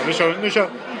Nu kör.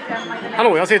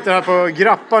 Hallå, jag sitter här på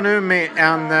Grappa nu med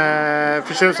en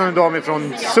förtjusande dam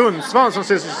från Sundsvall som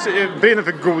brinner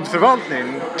för god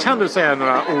förvaltning. Kan du säga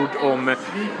några ord om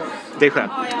dig själv?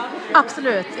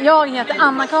 Absolut. Jag heter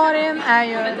Anna-Karin, är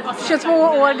ju 22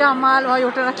 år gammal och har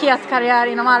gjort en raketkarriär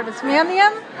inom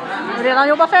Arbetsförmedlingen. Jag har redan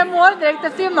jobbat 5 år direkt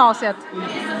efter gymnasiet.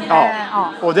 Ja,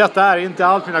 och detta är inte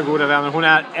allt, mina goda vänner. Hon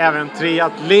är även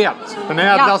triatlet. Den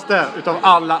ädlaste utav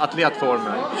alla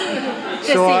atletformer.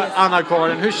 Precis. Så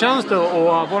Anna-Karin, hur känns det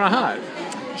att vara här?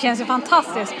 Det känns ju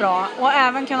fantastiskt bra. Och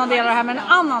även kunna dela det här med en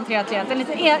annan triatlet. En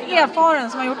lite erfaren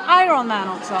som har gjort Ironman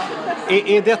också.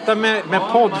 Är detta med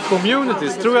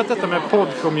podd-communities? Tror jag att detta med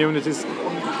podd-communities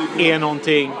är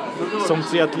någonting som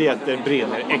triatleter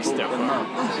brinner extra för?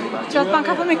 Jag tror att man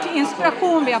kan få mycket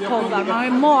inspiration via poddar. Man har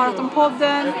ju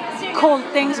Maratonpodden,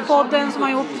 Koltingspodden som har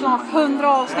gjort snart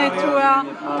 100 avsnitt tror jag.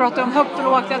 Pratar om högt och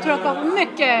lågt. Jag tror att man får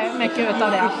mycket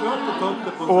utav det.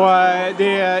 Och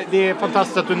det är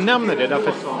fantastiskt att du nämner det.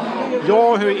 Därför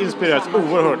jag har inspirerats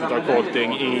oerhört av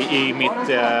Kolting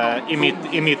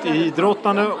i mitt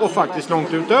idrottande och faktiskt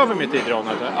långt utöver mitt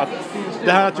idrottande. Att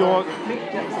det här att jag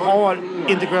har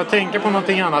inte kunnat tänka på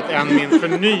någonting annat än min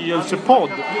förnyelsepodd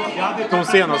de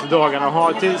senaste dagarna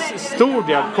har till stor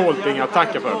del Kolting att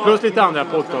tacka för. Plus lite andra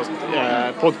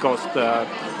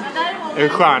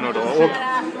podcaststjärnor då. Och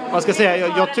vad ska jag säga,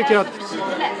 jag tycker att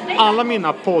alla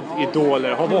mina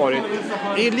poddidoler har varit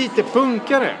lite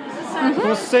punkare.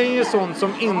 De säger sånt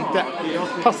som inte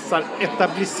passar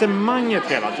etablissemanget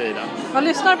hela tiden. Vad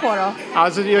lyssnar du på då?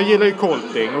 Alltså jag gillar ju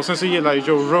Kolting och sen så gillar jag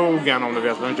Joe Rogan, om du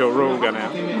vet vem Joe Rogan är.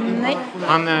 Nej.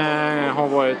 Han har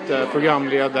varit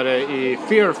programledare i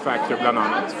Fear Factor bland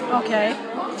annat. Okej.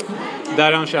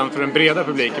 Där är han känd för den breda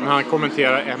publiken, men han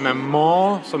kommenterar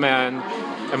MMA som är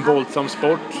en våldsam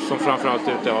sport som framförallt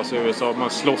utövas i USA. Man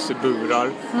slåss i burar.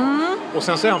 Och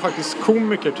sen så är han faktiskt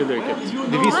komiker till yrket.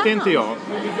 Det visste inte jag.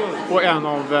 Och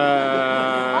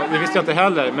det visste jag inte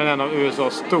heller, men en av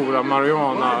USAs stora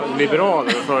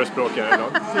marijuana-liberaler och förespråkare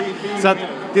då. Så att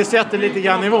det sätter lite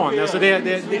grann nivån. Alltså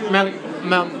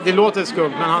men det låter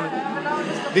skumt, men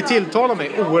det tilltalar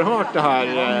mig oerhört det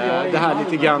här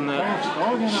lite grann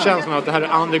känslan att det här är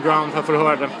underground, här får du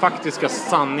höra den faktiska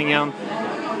sanningen.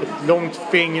 Ett långt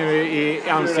finger i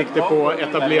ansiktet på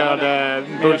etablerade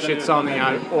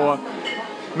bullshit-sanningar.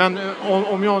 Men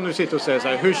om jag nu sitter och säger så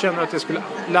här, hur känner du att det skulle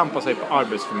lämpa sig på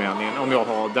Arbetsförmedlingen om jag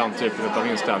har den typen av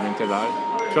inställning till det här?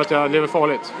 Tror du att jag lever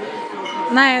farligt?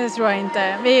 Nej, det tror jag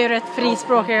inte. Vi är ju rätt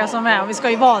frispråkiga som är och vi ska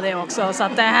ju vara det också. Så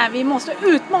att vi måste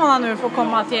utmana nu för att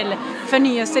komma till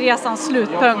förnyelseresans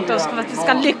slutpunkt och för att vi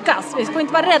ska lyckas. Vi får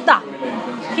inte vara rädda.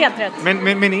 Helt rätt.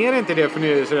 Men är det inte det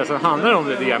förnyelseresan handlar om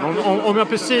lite grann? Om jag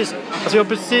har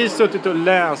precis suttit och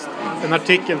läst en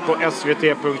artikel på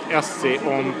svt.se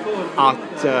om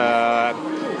att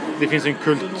det finns en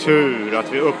kultur,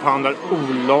 att vi upphandlar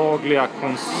olagliga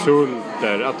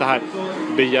konsulter, att det här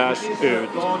begärs ut.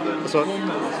 Alltså,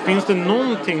 finns det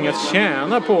någonting att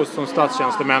tjäna på oss som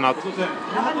statstjänstemän att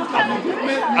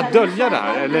dölja det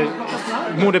här? Eller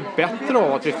mår det bättre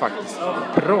av att vi faktiskt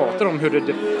pratar om hur det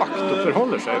de facto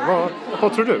förhåller sig?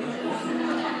 Vad tror du?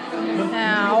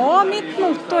 Ja, mitt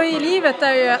motto i livet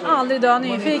är ju aldrig dö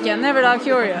nyfiken, never die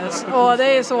curious. Och det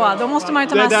är ju så, då måste man ju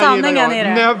ta med sanningen i det.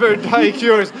 Never die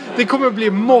curious. Det kommer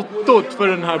bli mottot för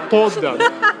den här podden.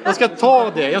 Jag ska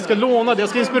ta det, jag ska låna det, jag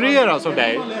ska inspireras av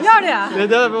dig. Gör det! Det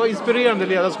där var inspirerande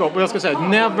ledarskap och jag ska säga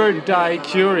never die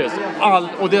curious.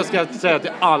 Och det ska jag säga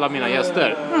till alla mina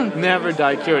gäster. Never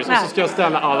die curious. Och så ska jag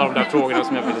ställa alla de där frågorna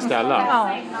som jag ville ställa. Ja,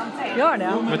 gör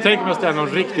det. Men tänk om jag ställer någon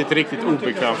riktigt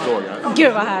obekväm fråga.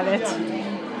 Gud vad härligt.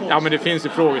 Ja, men det finns ju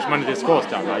frågor som man inte ska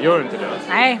ställa. Gör inte det?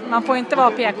 Nej, man får inte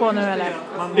vara PK nu eller?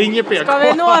 Ingen PK. Ska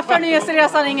vi nå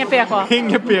förnyelseresan, ingen PK?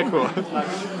 Ingen PK.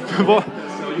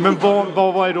 Men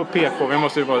vad är då PK? Vi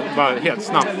måste ju bara helt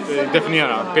snabbt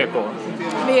definiera PK.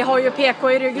 Vi har ju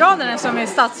PK i ryggraden som är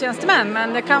statstjänstemän,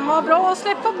 men det kan vara bra att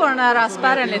släppa på den här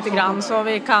spärren lite grann så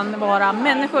vi kan vara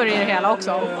människor i det hela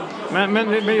också.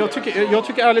 Men jag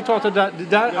tycker ärligt talat att det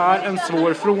där är en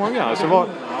svår fråga. Alltså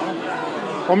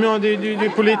om det är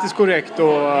politiskt korrekt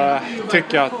och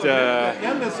tycka att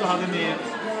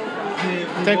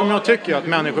tänk om jag tycker att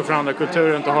människor från andra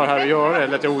kulturer inte har här att göra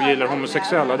eller att jag ogillar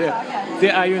homosexuella. Det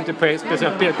är ju inte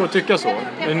speciellt PK att tycka så.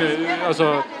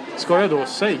 Alltså, ska jag då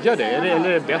säga det? Eller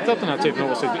är det bättre att den här typen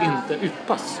av åsikter inte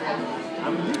yppas?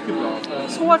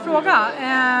 Svår fråga.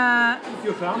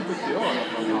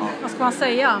 Vad ska man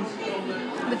säga?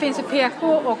 det finns ju PK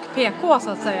och PK så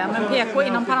att säga. Men PK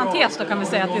inom parentes då kan vi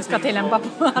säga att vi ska tillämpa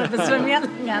på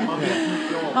Arbetsförmedlingen.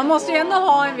 Man måste ju ändå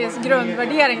ha en viss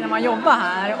grundvärdering när man jobbar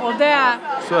här. Och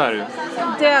så är det.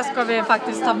 Det ska vi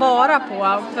faktiskt ta vara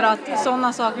på. För att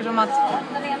sådana saker som att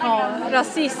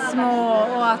rasism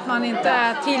och att man inte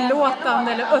är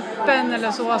tillåtande eller öppen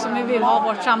eller så som vi vill ha i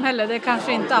vårt samhälle. Det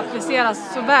kanske inte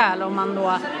appliceras så väl om man då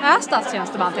är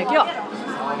statstjänsteman, tänker jag.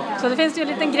 Så det finns ju en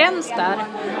liten gräns där,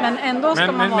 men ändå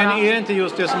ska man vara... Men är det inte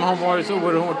just det som har varit så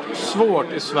oerhört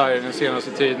svårt i Sverige den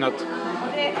senaste tiden? Att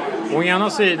å ena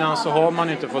sidan så har man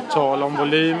inte fått tala om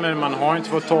volymer, man har inte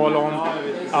fått tala om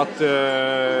att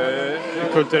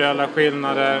kulturella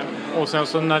skillnader. Och sen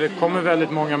så när det kommer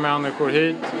väldigt många människor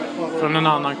hit från en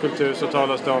annan kultur så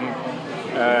talas det om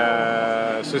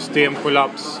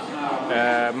systemkollaps.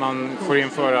 Man får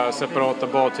införa separata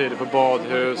badtider på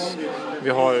badhus. Vi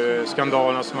har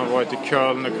skandalerna som har varit i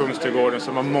Köln och Kungsträdgården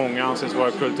som av många anses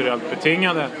vara kulturellt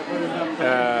betingade.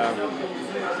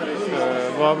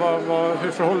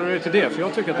 Hur förhåller du dig till det? För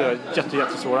jag tycker att det är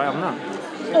jättesvåra ämnen.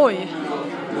 Oj!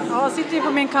 Jag sitter ju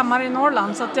på min kammare i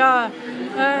Norrland så att jag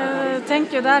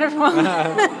tänker därifrån.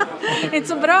 Inte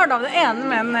så berörd av det än,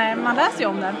 men man läser ju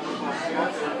om det.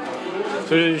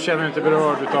 Så du känner inte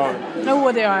berörd utav...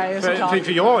 Jo, det gör jag ju såklart.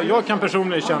 För jag kan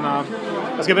personligen känna...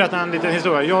 Jag ska berätta en liten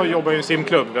historia. Jag jobbar i en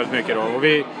simklubb väldigt mycket då. Och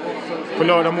på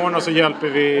lördagmorgnar så hjälper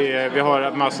vi har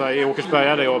en massa, i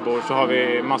Åkersberga där jag bor, så har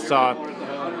vi massa...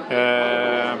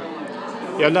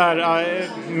 jag lär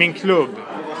min klubb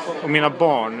och mina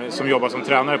barn som jobbar som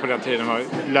tränare på den tiden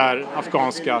lär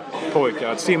afghanska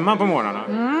pojkar att simma på morgnarna.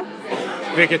 Mm.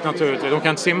 Vilket naturligtvis, de kan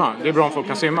inte simma. Det är bra om folk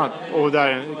kan simma. Och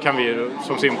där kan vi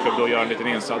som simklubb då göra en liten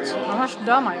insats. Annars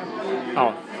dör man ju.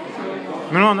 Ja.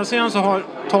 Men å andra sidan så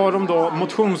tar de då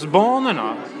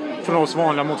motionsbanorna från oss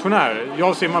vanliga motionärer.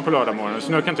 Jag simmar på lördagmorgonen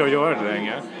så nu kan inte jag göra det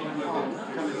längre.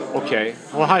 Okej.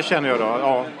 Och här känner jag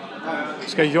då,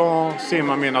 ska jag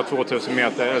simma mina 2000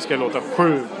 meter eller ska jag låta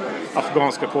 7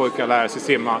 afghanska pojkar lära sig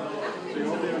simma?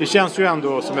 Det känns ju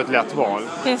ändå som ett lätt val.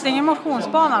 Finns det ingen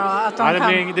motionsbana då? Att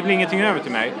det blir ingenting över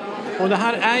till mig. Och det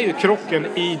här är ju krocken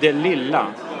i det lilla.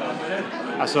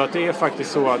 Alltså att det är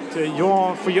faktiskt så att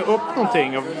jag får ge upp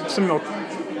någonting som jag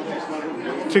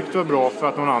tyckte var bra för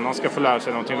att någon annan ska få lära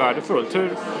sig någonting värdefullt.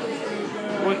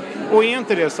 Och är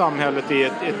inte det samhället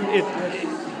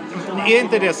är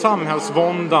inte det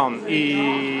samhällsvåndan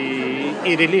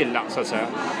i det lilla så att säga?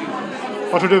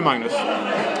 Vad tror du, Magnus?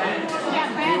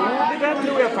 Det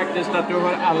tror jag faktiskt att du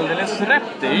har alldeles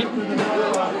rätt i.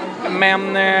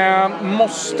 Men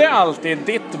måste alltid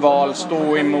ditt val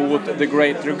stå emot the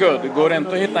greater good? Går det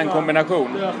inte att hitta en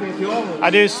kombination?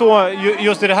 Ja, det är så,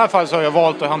 just i det här fallet så har jag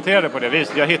valt att hantera det på det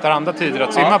viset. Jag hittar andra tider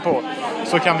att simma på.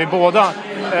 Så kan vi båda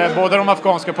de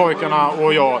afghanska pojkarna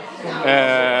och jag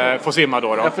få simma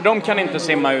då. Ja, för de kan inte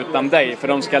simma utan dig, för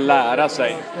de ska lära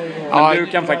sig. Men du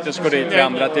kan faktiskt gå dit vid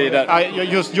andra tider. Ja,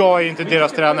 just jag är inte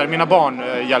deras tränare. Mina barn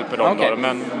hjälper dem då,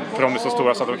 men för de är så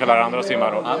stora så att de kan lära andra att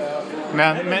simma då. Ja.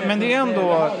 Men det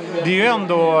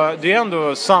är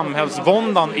ändå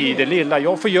samhällsvåndan i det lilla.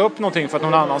 Jag får ge upp någonting för att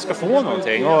någon annan ska få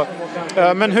någonting.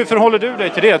 Men hur förhåller du dig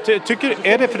till det?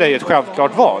 Är det för dig ett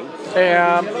självklart val?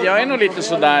 Jag är nog lite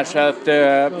sådär så att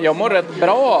jag mår rätt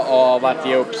bra av att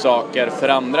ge upp saker för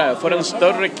andra. Jag får en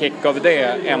större kick av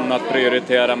det än att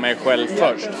prioritera mig själv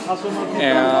först. Då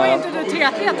är inte du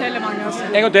triatlet heller, Magnus.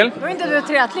 En gång till. Då är inte du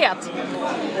triatlet.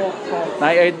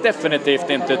 Nej, jag är definitivt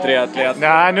inte triatlet.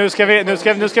 Nej, nu ska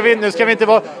vi inte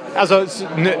vara... Alltså,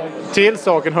 till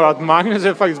saken hör att Magnus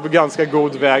är faktiskt på ganska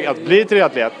god väg att bli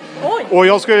triatlet. Oj. Och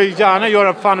jag skulle gärna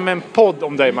göra fan med en podd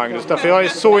om dig, Magnus. Därför jag är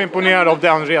så imponerad av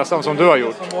den resan som du har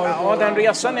gjort. Ja, den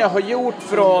resan jag har gjort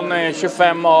från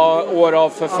 25 år av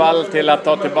förfall till att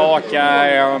ta tillbaka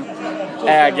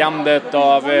ägandet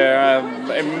av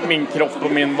min kropp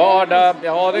och min vardag.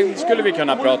 Ja, det skulle vi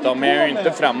kunna prata om, men jag är ju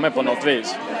inte framme på något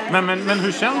vis. Men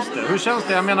hur känns det? Hur känns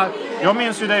det? Jag menar, jag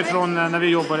minns ju dig från när vi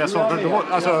jobbade.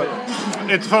 Alltså,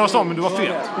 inte för oss om, men du var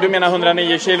fet. Du menar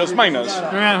 109 kilos Magnus?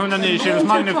 Du menar 109 kilos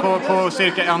Magnus på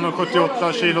cirka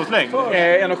 1,78 kilos längd?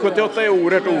 1,78 är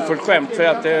oerhört oförskämt, för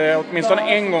att åtminstone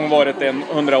en gång varit en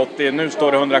 180. Nu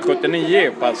står det 179 i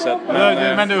passet.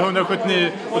 Men du är 179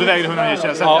 och du vägde 109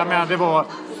 kilo. Så jag menar,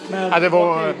 det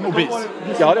var obis.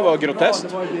 Ja, det var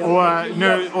groteskt.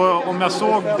 Och om jag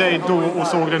såg dig då och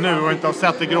såg det nu och inte har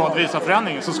sett det gradvisa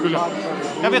förändringen så skulle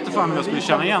jag vet inte fan om jag skulle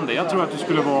känna igen dig. Jag tror inte jag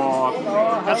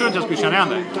skulle känna igen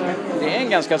dig. Det är en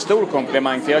ganska stor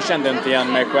komplimang, för jag kände inte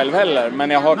igen mig själv heller. Men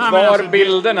jag har kvar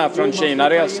bilderna från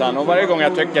Kina-resan, och varje gång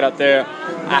jag tycker att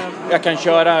jag kan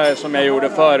köra som jag gjorde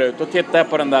förut, och tittar jag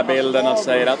på den där bilden och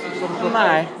säger att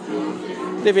nej,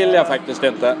 Det vill jag faktiskt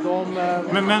inte.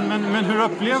 Men hur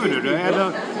upplever du det?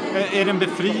 Är det en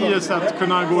befrielse att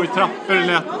kunna gå i trappor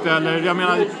lätt? Eller,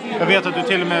 jag vet att du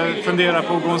till och med funderar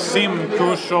på att gå en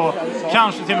simkurs och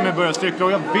kanske till och med börja cykla.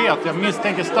 Och jag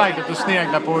misstänker starkt att du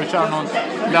sneglar på att köra någon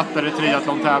lättare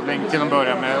triathlon-tävling till att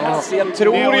börja med. Och jag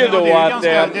tror ju då att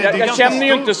jag känner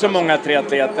ju inte så många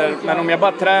triatleter, men om jag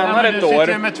bara tränar ett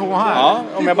år. Med 2 här. Ja,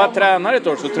 om jag bara tränar ett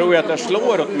år så tror jag att jag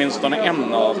slår åtminstone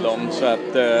en av dem. Så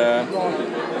att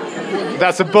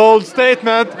That's a bold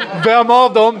statement. Vem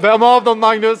av dem,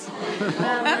 Magnus?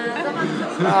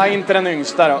 Ja, inte den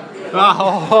yngsta då.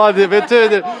 Ja, det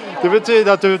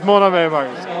betyder att du utmanar mig,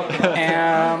 Magnus.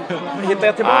 Hittar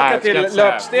jag tillbaka till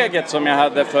löpsteget som jag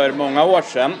hade för många år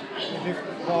sedan,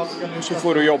 så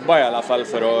får du jobba i alla fall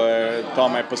för att ta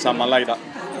mig på sammanlagda.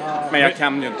 Men jag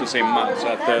kan ju inte simma, så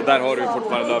att där har du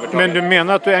fortfarande övertaget. Men du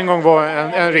menar att du en gång var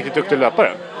en riktigt duktig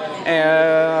löpare?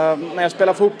 När jag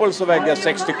spelade fotboll så vägde jag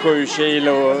 67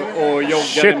 kilo och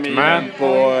joggade milen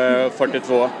på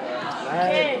 42.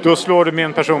 Då slår du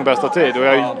min personbästa tid och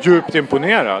jag är djupt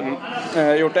imponerad. Jag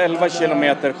har gjort 11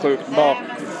 kilometer sjukt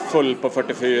bakfull på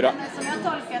 44.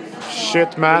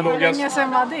 Shit, man. Hur länge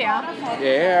sedan var det?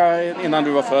 Det är innan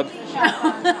du var född.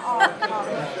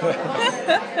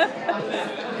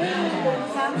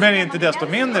 Men inte desto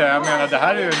mindre, jag menar det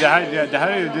här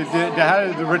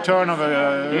är the return of a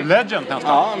legend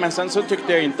nästan. Ja, men sen så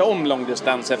tyckte jag inte om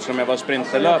långdistans eftersom jag var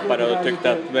sprinterlöpare och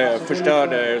tyckte att det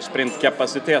förstörde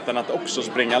sprintkapaciteten att också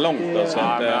springa långt. Då, så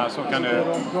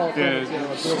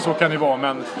så kan det vara,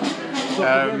 men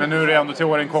nu är det ändå till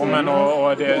åren kommen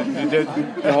och det...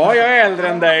 Ja, jag är äldre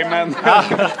än dig, men...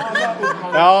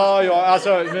 ja,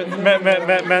 alltså,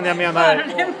 men jag menar...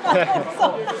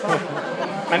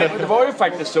 Men det var ju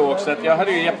faktiskt så också att jag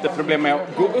hade ju jätteproblem med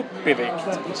att gå upp i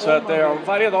vikt. Så att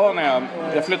varje dag när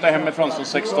jag flyttade hemifrån som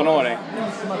 16-åring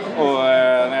och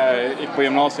när jag gick på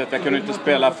gymnasiet, jag kunde inte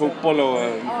spela fotboll och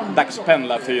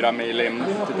dagspendla 4 mil in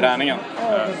till träningen.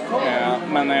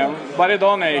 Men varje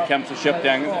dag när jag gick hem så köpte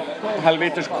jag en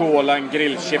halvliters cola, en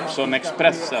grillchips och en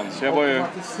Expressen. Så jag var ju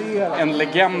en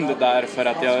legend där för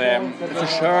att jag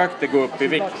försökte gå upp i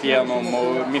vikt genom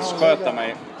att missköta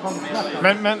mig.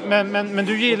 Men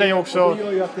du gillar ju också,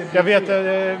 jag vet,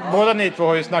 båda ni två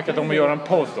har ju snackat om att göra en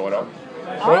podd då.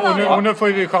 Och nu får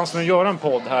vi chansen att göra en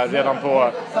podd här redan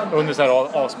under så här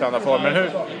avspända former.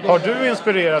 Har du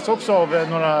inspirerats också av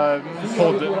några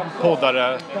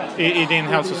poddare i din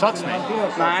hälsosatsning?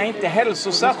 Nej, inte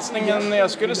hälsosatsningen.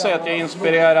 Jag skulle säga att jag är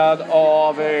inspirerad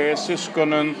av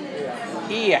syskonen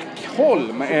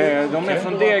Ekholm. De är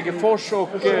från Degerfors och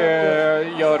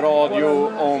gör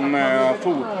radio om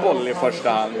fotboll i första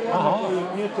hand.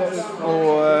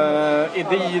 Och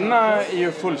Edina är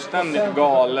ju fullständigt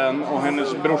galen och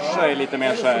hennes brorsa är lite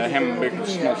mer så här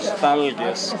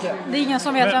hembygdsnostalgisk. Det är ingen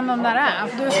som vet vem de där är,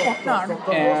 för du är sportnörd.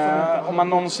 Om man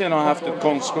någonsin har haft ett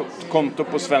konto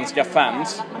på Svenska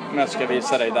Fans, men jag ska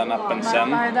visa dig den appen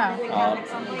sen.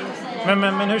 Ja.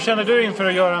 Men hur känner du inför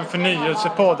att göra en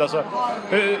förnyelsepodd? Alltså,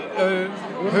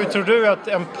 hur tror du att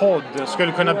en podd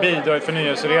skulle kunna bidra i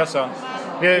förnyelseresan?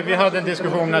 Vi hade en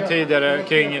diskussion här tidigare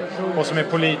kring vad som är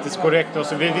politiskt korrekt. Och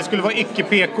så. Vi skulle vara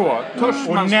icke-PK.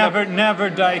 Och never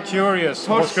die curious.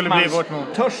 Vad skulle bli vårt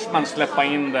mot? Törs man släppa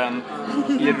in den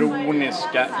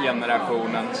ironiska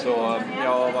generationen, så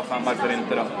vad fan, varför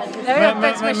inte då? Jag har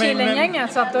uppväxt med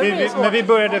Killinggänget, så att då är det svårt. Men vi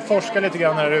började forska lite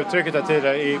grann när det uttrycket här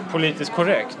tidigare i politiskt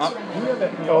korrekt.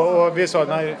 Ja. Och vi sa,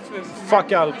 nej,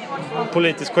 fuck all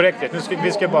politiskt korrekthet.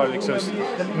 Vi ska bara liksom,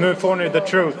 nu får ni the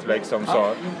truth liksom. Så.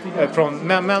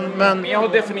 Men jag har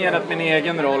definierat min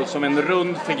egen roll som en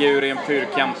rund figur i en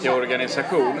fyrkantig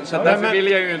organisation. Så därför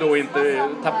vill jag ju då inte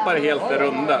tappa helt det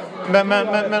runda.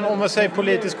 Men om man säger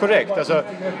politiskt korrekt, alltså,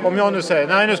 om jag nu säger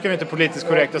nej, nu ska vi inte politiskt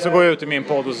korrekta, så går jag ut i min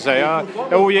podd och så säger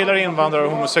jag ogillar invandrare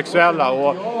och homosexuella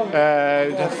och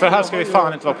för här ska vi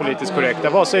fan inte vara politiskt korrekta.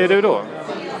 Vad säger du då?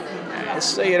 Jag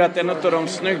säger att en av de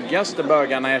snyggaste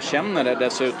bögarna jag känner är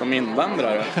dessutom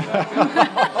invandrare.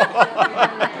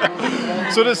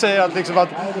 Så du säger att, liksom, att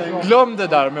glöm det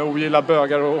där med ogilla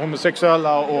bögar och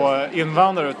homosexuella och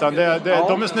invandrare, utan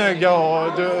de är snygga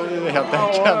och du helt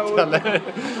enkelt,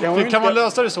 eller? Kan man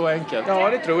lösa det så enkelt? Ja,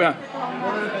 det tror jag.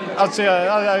 Alltså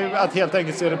att helt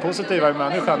enkelt se det positiva i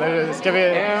människan.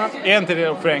 Är inte det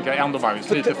att förenkla ändå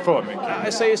lite för mycket?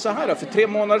 Jag säger så här då, för 3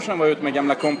 månader sedan var jag ute med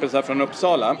gamla kompisar från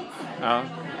Uppsala. Ja.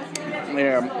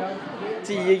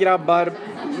 10 grabbar,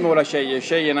 några tjejer.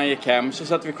 Tjejerna gick hem, så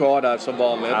satt vi kvar där som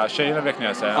vanligt. Ja, tjejerna väck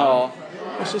ner sig. Ja.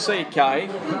 Och så säger Kai,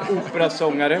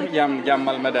 operasångare,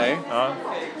 gammal med dig. Ja.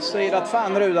 Säger att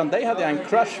fan Rudan, dig hade jag en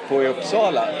crush på i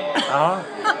Uppsala. Ja.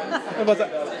 Jag bara,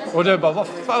 Och det är bara,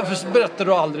 varför berättar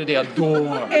du aldrig det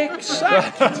då?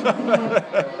 Exakt!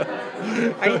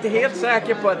 Jag är inte helt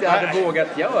säker på att jag hade vågat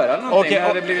göra någonting. Okay, jag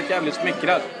hade blivit jävligt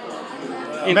smickrad.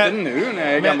 Inte nu när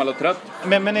jag är gammal och trött.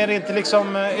 Men är det inte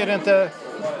liksom,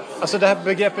 alltså det här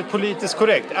begreppet politiskt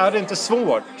korrekt, är det inte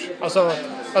svårt?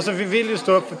 Alltså vi vill ju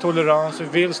stå upp för tolerans,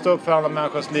 vi vill stå upp för alla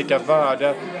människors lika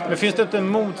värde. Men finns det inte en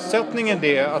motsättning i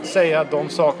det att säga de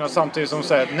sakerna samtidigt som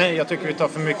säger att nej, jag tycker vi tar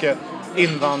för mycket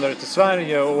invandrare till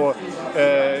Sverige och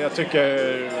jag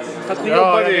tycker... Fast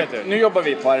nu jobbar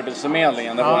vi på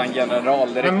Arbetsförmedlingen där vår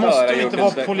generaldirektör... Men måste vi inte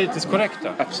vara politiskt korrekta?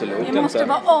 Absolut inte. Vi måste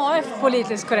vara AF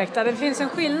politiskt korrekta. Det finns en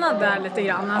skillnad där lite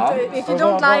grann. Att if you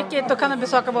don't like it, då kan du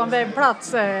besöka vår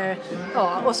webbplats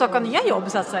och söka nya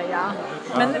jobb så att säga.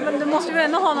 Men du måste ju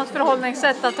ändå ha något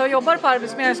förhållningssätt att du jobbar på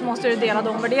Arbetsförmedlingen så måste du dela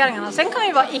de värderingarna. Sen kan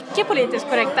vi vara icke-politiskt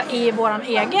korrekta i vår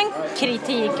egen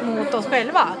kritik mot oss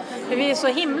själva. För vi är så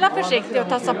himla försiktiga och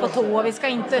tassar på tå. Vi ska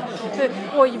inte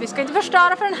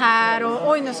förstöra för den här.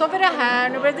 Och oj, nu sa vi det här.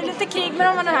 Nu blev det lite krig med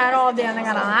de här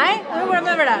avdelningarna. Nej, nu går de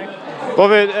över där.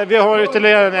 Vi har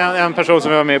ytterligare en person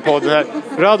som är med i podden här.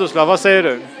 Radoslav, vad säger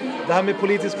du? Det här med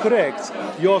politiskt korrekt.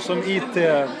 Jag som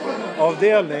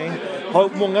IT-avdelning har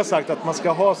många sagt att man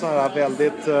ska ha sådana här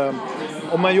väldigt...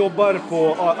 om man jobbar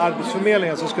på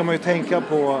Arbetsförmedlingen så ska man ju tänka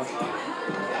på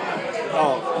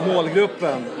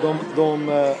målgruppen,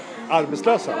 de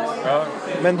arbetslösa. Ja.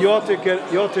 Men jag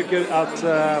tycker att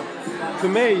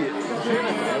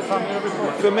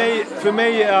för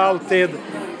mig är alltid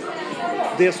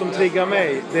det som triggar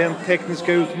mig, det är den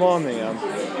tekniska utmaningen.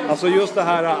 Alltså just det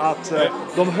här att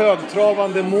de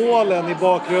högtravande målen i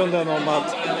bakgrunden om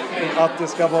att det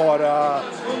ska vara,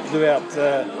 du vet,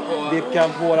 vilka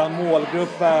våran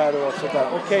målgrupp är och sådär.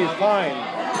 Okej, fine.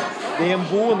 Det är en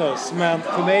bonus, men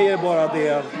för mig är bara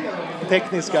det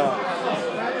tekniska.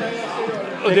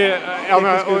 Och det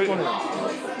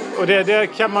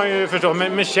kan man ju förstå.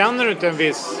 Men känner du inte en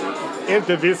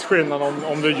viss skillnad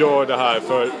om du gör det här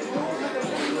för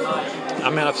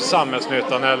för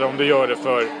samhällsnyttan eller om du gör det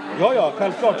för... Ja,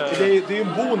 självklart. Det är ju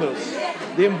en bonus.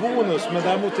 Det är en bonus, men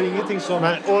däremot är det ingenting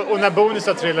som... Och när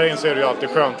bonusar trillar in så är det ju alltid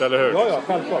skönt, eller hur? Ja,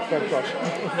 självklart. Det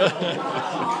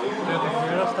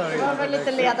var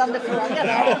lite ledande fråga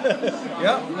där.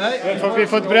 Ja, nej. Vi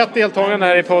får ett brett deltagande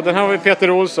här i podden. Här har vi Peter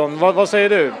Olsson. Vad säger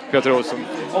du, Peter Olsson?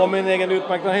 Om min egen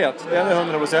utmärkthet, den är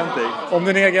 100%. Om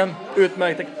din egen?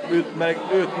 Utmärkthet,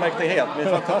 min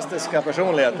fantastiska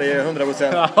personlighet, det är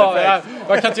 100% perfekt.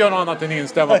 Jag kan inte göra något annat än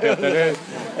instämma, Peter. Det är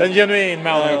en genuin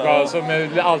människa som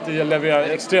alltid levererar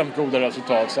extremt goda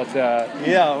resultat. Så att,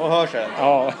 ja, och hörseln.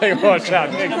 Ja,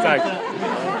 hörseln, exakt.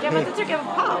 Jag vill inte trycka på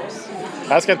paus.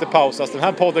 Det här ska inte pausas. Den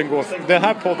här podden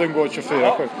går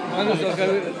 24/7.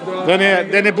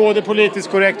 Den är både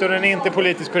politiskt korrekt och den är inte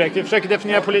politiskt korrekt. Vi försöker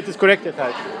definiera politiskt korrekthet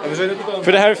här.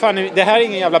 För det här är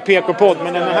ingen jävla PK-podd,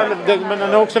 men den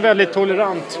är också väldigt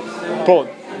tolerant podd.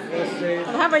 Det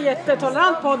här var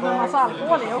jättetolerant podd med massa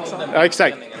alkohol i också. Ja,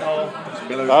 exakt.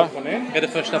 Ja. Är det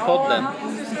första podden?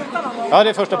 Ja, det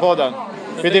är första podden.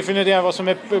 Vi definierar vad som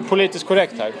är politiskt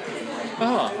korrekt här.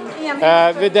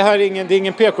 Det här är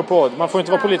ingen PK-podd. Man får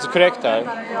inte vara politiskt korrekt här.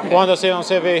 Å andra sidan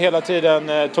så är vi hela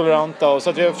tiden toleranta. Och så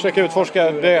att vi försöker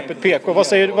utforska begreppet PK. Vad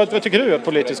tycker du är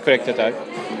politiskt korrekthet här?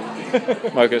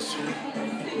 Marcus?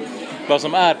 Vad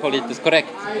som är politiskt korrekt?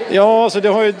 Ja, alltså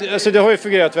det har ju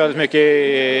fungerat väldigt mycket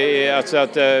i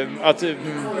att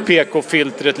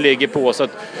PK-filtret ligger på så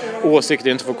att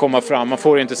åsikter inte får komma fram. Man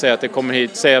får inte säga att det kommer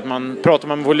hit. Säga att pratar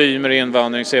man volymer i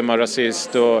invandring så är man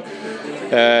rasist och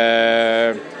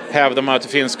hävdar man att det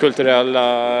finns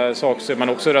kulturella saker så är man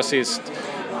också rasist.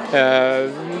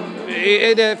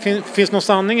 Finns någon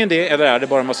sanning i det eller är det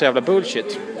bara en massa jävla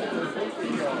bullshit?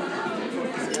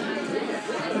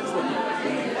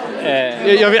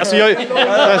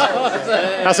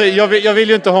 Jag vill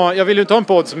ju inte ha en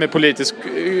podd som är politisk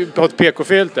på ett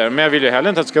PK-filter, men jag vill ju heller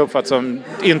inte att det ska uppfattas som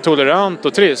intolerant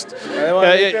och trist. Det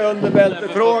var lite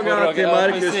underbältefråga till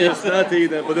Marcus just den här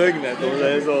tiden på dygnet. Och det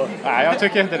är så. Nej, jag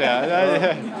tycker inte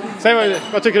det. Säg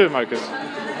vad tycker du, Marcus?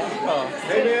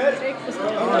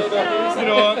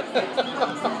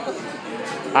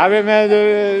 Nej, men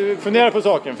du funderar på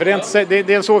saken, för det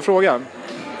är en svår fråga.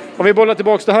 Om vi bollar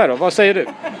tillbaka det här då, vad säger du?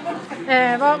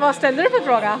 Vad ställde du för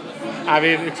fråga? Nej,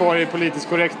 vi är kvar i politiskt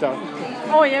korrekta.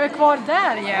 Oj, är vi kvar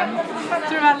där igen? Jag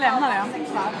tror vi lämnar det.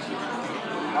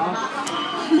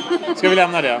 Ska vi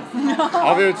lämna det?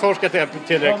 Har vi utforskat det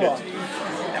tillräckligt?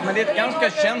 Ja, men det är ett ganska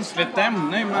känsligt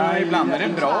ämne, men ibland är det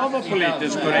bra att vara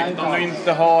politiskt korrekt om du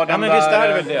inte har den men visst är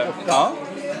det väl det? Ja.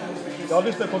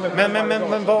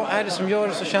 Men vad är det som gör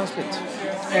det så känsligt?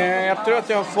 Jag tror att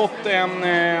jag har fått en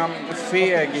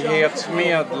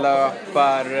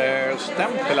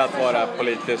feghetsmedlöparstämpel att vara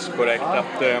politiskt korrekt.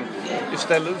 Att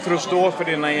istället för att stå för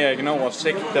dina egna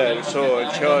åsikter så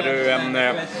kör du en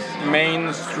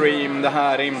mainstream, det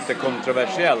här är inte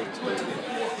kontroversiellt.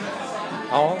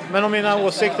 Ja, men om mina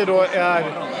åsikter då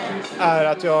är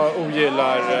att jag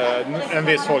ogillar en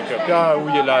viss folkgrupp.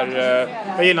 Jag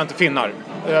gillar inte finnar.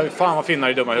 Fan vad finnar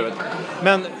är dumma i huvudet.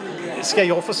 Men ska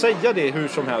jag få säga det hur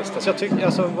som helst? Alltså jag tycker,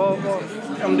 alltså,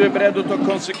 Om du är beredd att ta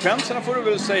konsekvenserna får du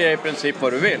väl säga i princip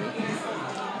vad du vill.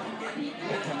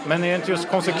 Men är det inte just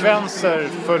konsekvenser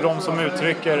för de som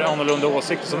uttrycker annorlunda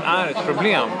åsikter som är ett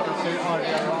problem?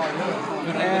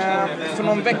 För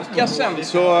någon vecka sedan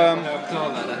så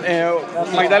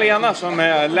Magdalena som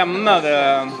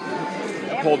lämnade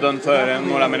podden för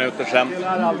några minuter sedan.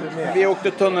 Vi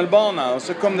åkte tunnelbana och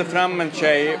så kom det fram en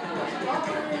tjej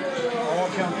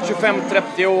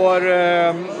 25-30 år,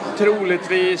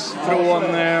 troligtvis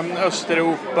från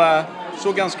Östeuropa,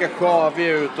 såg ganska sjavig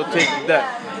ut och tiggde.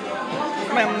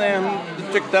 Men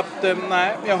tyckte att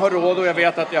nej, jag har råd och jag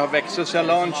vet att jag har växel så jag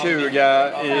la en 20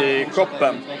 i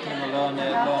koppen.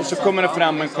 Och så kommer det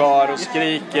fram en kar och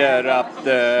skriker att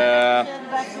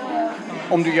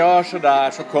om du gör så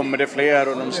där så kommer det fler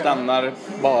och de stannar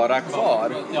bara kvar.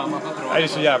 Det är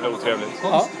så jävla otrevligt.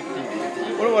 Ja.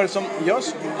 Och då var det som, jag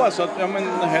bara så att, ja men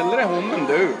hellre hon än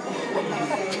du.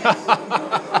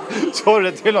 Så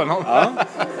det till honom? Ja.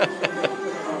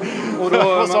 Och då,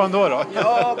 vad sa han då?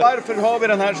 Ja, varför har vi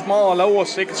den här smala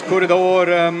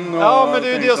åsiktskorridoren? Ja, men det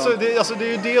är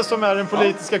ju det som är den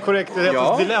politiska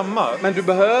korrekthetens dilemma. Men du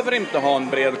behöver inte ha en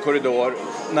bred korridor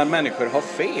när människor har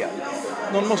fel.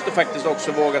 Någon måste faktiskt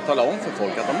också våga tala om för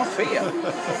folk att de har fel.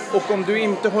 Och om du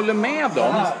inte håller med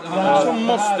dem så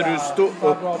måste du stå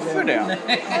upp för det.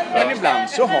 Men ibland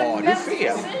så har du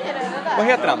fel. Vad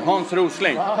heter han? Hans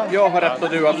Rosling. Jag har rätt och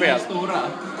du har fel.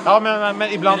 Ja, men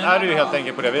ibland är det ju helt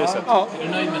enkelt på det viset. Ja.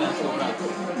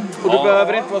 Och du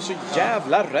behöver inte vara så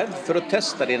jävla rädd för att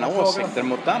testa dina åsikter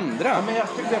mot andra. Ja, men jag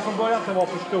tyckte från början att det var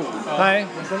för stor. Nej.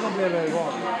 Men sen blev jag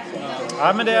van.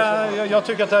 Ja, men jag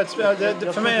tycker att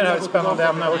för mig är det här ett spännande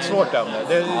ämne och ett svårt ämne.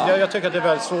 Jag tycker att det är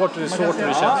väldigt svårt och det är svårt och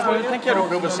det känns. Nu tänker jag då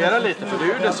provocera lite, för du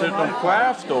är ju dessutom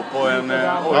chef då på en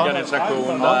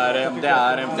organisation där det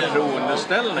är en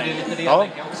förtroendeställning. Ja.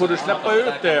 Får du släppa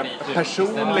ut det,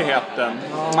 personligheten,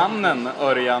 mannen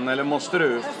Örjan, eller måste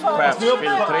du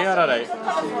chefsfiltrera dig?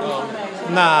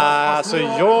 Nej, alltså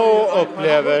jag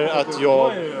upplever att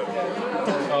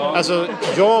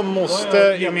jag måste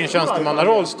i min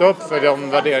tjänstemannaroll stå upp för de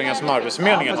värderingar som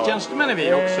Arbetsförmedlingen har. Tjänstemän är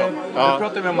vi också. Nu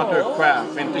pratar vi om att du är chef,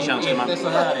 inte tjänsteman.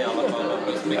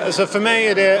 Alltså för mig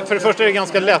är det, för det första är det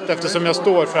ganska lätt eftersom jag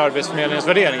står för Arbetsförmedlingens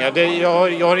värderingar.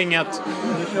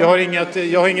 Jag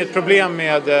har inget problem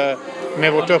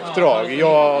med vårt uppdrag.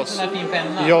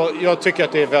 Jag tycker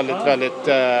att det är väldigt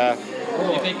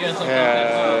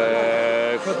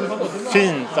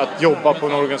fint att jobba på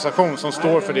en organisation som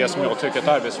står för det som jag tycker att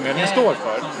Arbetsförmedlingen står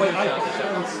för.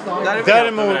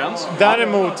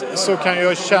 Däremot så kan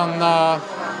jag känna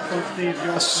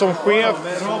som chef,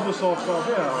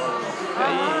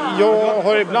 jag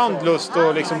har ibland lust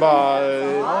att liksom bara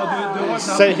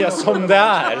säga som det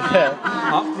är.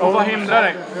 Ja, och vad hindrar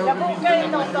dig?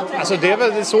 Alltså det är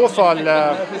väl i så fall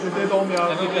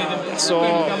som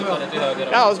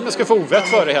jag ska få ovett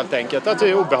för det helt enkelt. Att det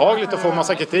är obehagligt att få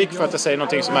massa kritik för att jag säger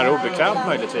någonting som är obekvämt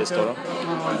möjligtvis då.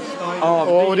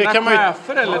 Och det kan man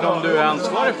chefer eller de du är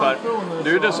ansvarig för.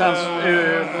 Du är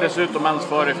dessutom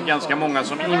ansvarig för ganska många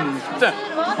som inte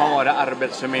har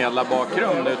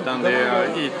arbetsförmedlarbakgrund utan det är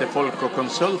IT-folk och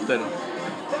konsulter.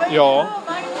 Ja.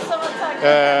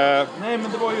 Nej,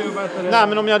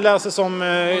 men om jag läser som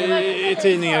i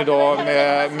tidningen idag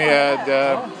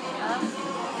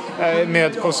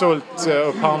med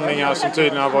konsultupphandlingar som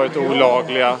tydligen har varit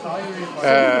olagliga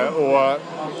och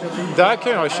där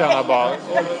kan jag känna bara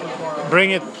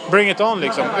bring it on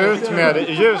liksom, ut med det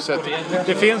i ljuset.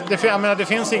 Det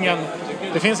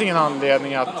finns ingen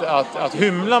anledning att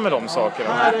hymla med de sakerna.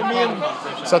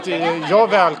 Så att jag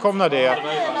välkomnar det.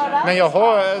 Men jag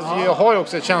har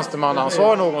också ett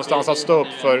tjänstemannaansvar någonstans att stå upp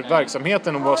för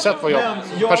verksamheten oavsett vad jag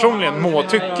personligen må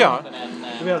tycka.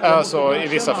 Alltså i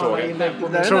vissa frågor. Det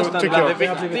är nästan bland det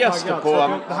viktigaste på...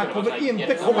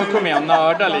 Nu kommer jag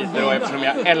nörda lite då, eftersom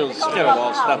jag älskar att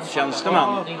vara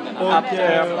statstjänsteman. Att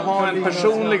ha en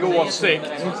personlig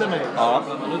åsikt. Ja.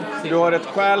 Du har ett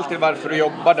skäl till varför du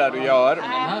jobbar där du gör.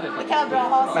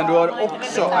 Men du har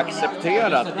också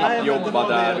accepterat att jobba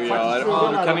där du gör.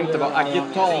 Du kan inte vara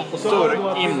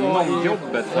agitator inom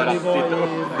jobbet för att ditt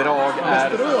uppdrag är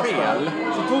fel.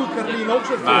 Så tog Karolina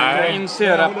också ett Nej, jag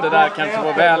inser att det där kanske var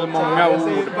så väl många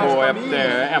ord på ett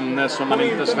ämne som man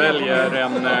inte sväljer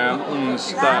en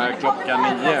onsdag klockan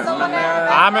 9.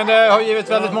 Men det har givit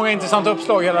väldigt många intressanta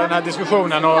uppslag hela den här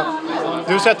diskussionen. Och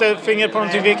du sätter fingret på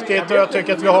någonting viktigt och jag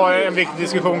tycker att vi har en viktig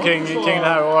diskussion kring det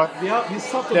här. Och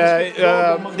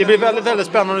det blir väldigt, väldigt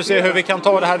spännande att se hur vi kan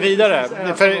ta det här vidare.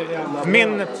 För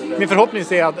min förhoppning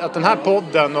är att den här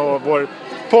podden och vår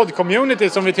podd-community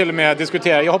som vi till och med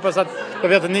diskuterar. Jag hoppas jag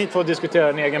vet att ni får diskutera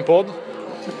en egen podd.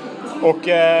 Och,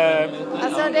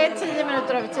 alltså det är 10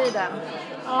 minuter över tiden.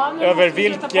 Ja, över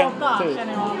vilken tid?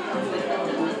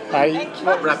 Nej.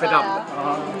 Wrap it up.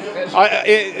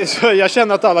 Ja, jag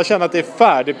känner att alla känner att det är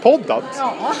färdigpoddat.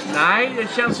 Ja. Nej,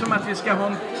 det känns som att vi ska ha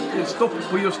en stopp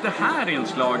på just det här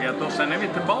inslaget och sen är vi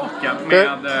tillbaka med...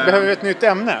 Behöver vi ett nytt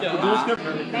ämne?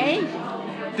 Nej.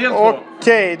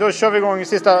 Okej, då kör vi igång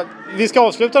sista. Vi ska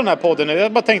avsluta den här podden nu.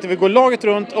 Jag bara tänkte att vi går laget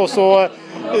runt och så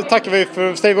tackar vi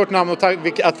för, säger vårt namn och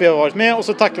att vi har varit med och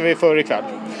så tackar vi för ikväll.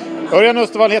 Örjan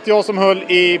Östervall heter jag som höll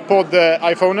i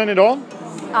podd-iPhonen idag.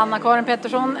 Anna-Karin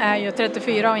Pettersson är ju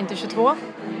 34 och inte 22.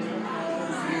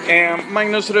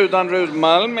 Magnus Rudan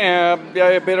Rudmalm,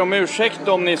 jag ber om ursäkt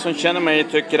om ni som känner mig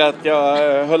tycker att jag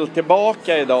höll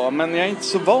tillbaka idag, men jag är inte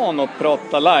så van att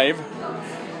prata live.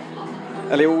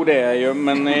 Eller jo, det är jag ju,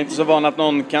 men jag är inte så van att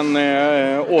någon kan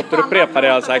återupprepa det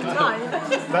jag har sagt.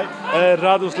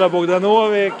 Radoslav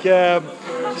Bogdanovic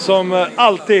som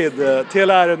alltid till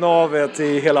navet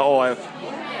i hela AF.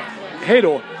 Hej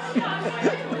då!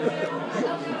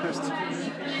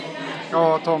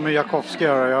 Ja, Tommy Jakowski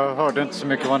här. Jag hörde inte så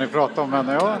mycket vad ni pratade om, men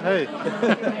ja, hej.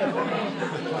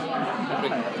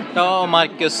 Ja,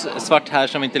 Marcus Svart här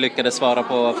som inte lyckades svara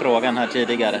på frågan här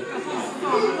tidigare.